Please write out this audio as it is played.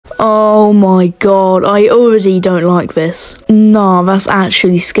Oh my god, I already don't like this. Nah, that's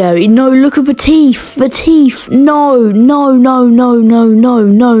actually scary. No, look at the teeth. The teeth. No, no, no, no, no, no,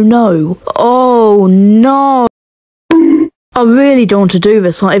 no, no. Oh no. I really don't want to do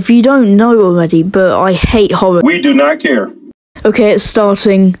this. Like, if you don't know already, but I hate horror. We do not care. Okay, it's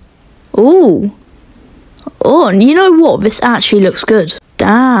starting. Ooh. Oh, and you know what? This actually looks good.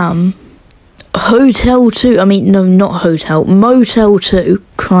 Damn. Hotel 2. I mean, no, not hotel. Motel 2.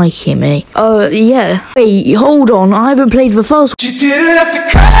 Crikey me. Yeah. Wait, hold on. I haven't played the first one. You didn't have to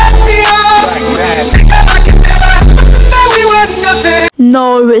cut me off.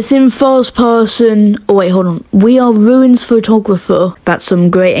 No, it's in first person. Oh, wait, hold on. We are Ruins photographer. That's some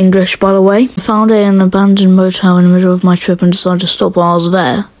great English, by the way. Found an abandoned motel in the middle of my trip and decided to stop while I was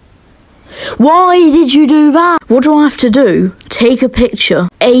there. Why did you do that? What do I have to do? Take a picture.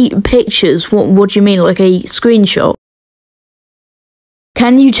 8 pictures? What do you mean, like a screenshot?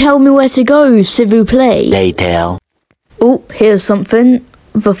 Can you tell me where to go, s'il vous plaît? Later. Oh, here's something.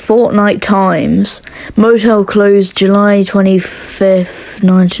 The Fortnite Times. Motel closed July 25th,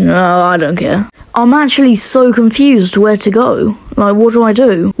 19... Oh, I don't care. I'm actually so confused where to go. Like, what do I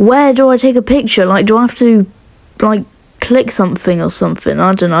do? Where do I take a picture? Like, do I have to, like, click something or something?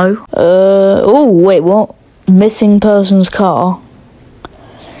 I don't know. Oh, wait, what? Missing person's car.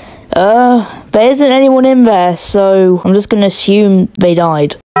 There isn't anyone in there, so I'm just gonna assume they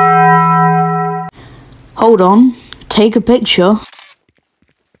died. Hold on. Take a picture.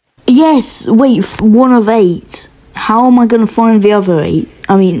 Yes, wait, 1 of 8. How am I gonna find the other 8?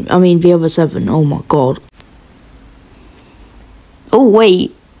 I mean the other 7. Oh my god. Oh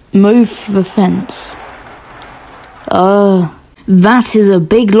wait, move the fence. That is a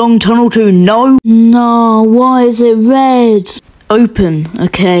big long tunnel too. No, why is it red? Open.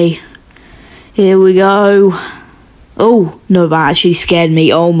 Okay, here we go. Oh no, that actually scared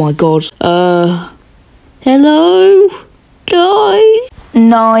me. Oh my god. Hello, guys.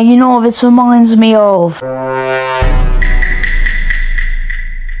 No, you know what this reminds me of?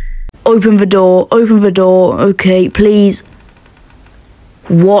 Open the door, okay, please.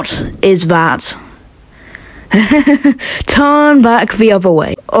 What is that? Turn back the other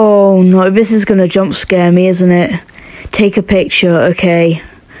way. Oh no, this is gonna jump scare me, isn't it? Take a picture, okay.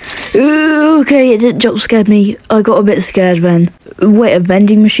 Ooh, okay, it did jump scared me. I got a bit scared then. Wait, a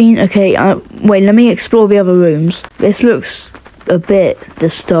vending machine? Okay, wait, let me explore the other rooms. This looks a bit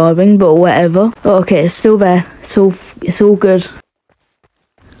disturbing, but whatever. Oh, okay, it's still there. It's all good.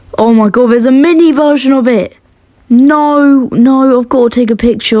 Oh my god, there's a mini version of it. No, I've got to take a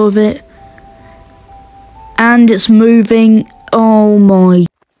picture of it. And it's moving. Oh my.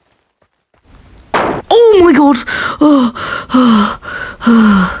 Oh my god.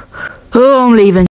 Oh, I'm leaving.